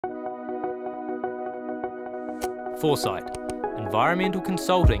4Sight, environmental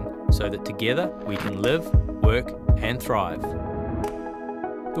consulting so that together we can live, work and thrive.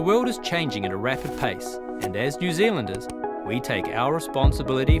 The world is changing at a rapid pace, and as New Zealanders, we take our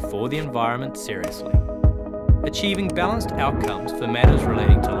responsibility for the environment seriously. Achieving balanced outcomes for matters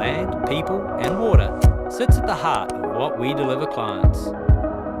relating to land, people and water sits at the heart of what we deliver clients.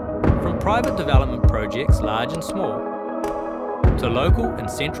 From private development projects large and small, to local and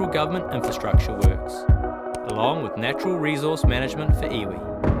central government infrastructure works, along with natural resource management for iwi.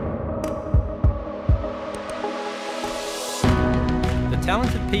 The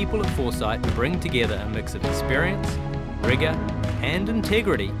talented people at 4Sight bring together a mix of experience, rigour and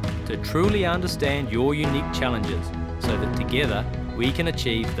integrity to truly understand your unique challenges so that together we can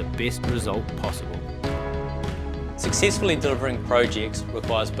achieve the best result possible. Successfully delivering projects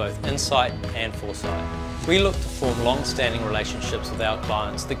requires both insight and foresight. We look to form long-standing relationships with our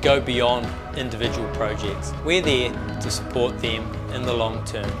clients that go beyond individual projects. We're there to support them in the long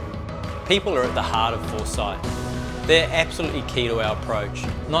term. People are at the heart of 4Sight. They're absolutely key to our approach.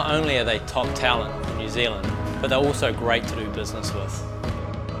 Not only are they top talent in New Zealand, but they're also great to do business with.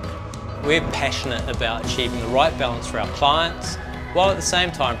 We're passionate about achieving the right balance for our clients, while at the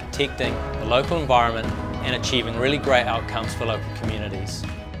same time protecting the local environment and achieving really great outcomes for local communities.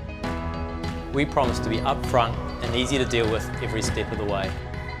 We promise to be upfront and easy to deal with every step of the way.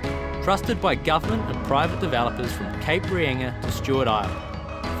 Trusted by government and private developers from Cape Reinga to Stewart Island,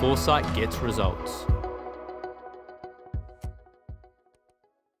 4Sight gets results.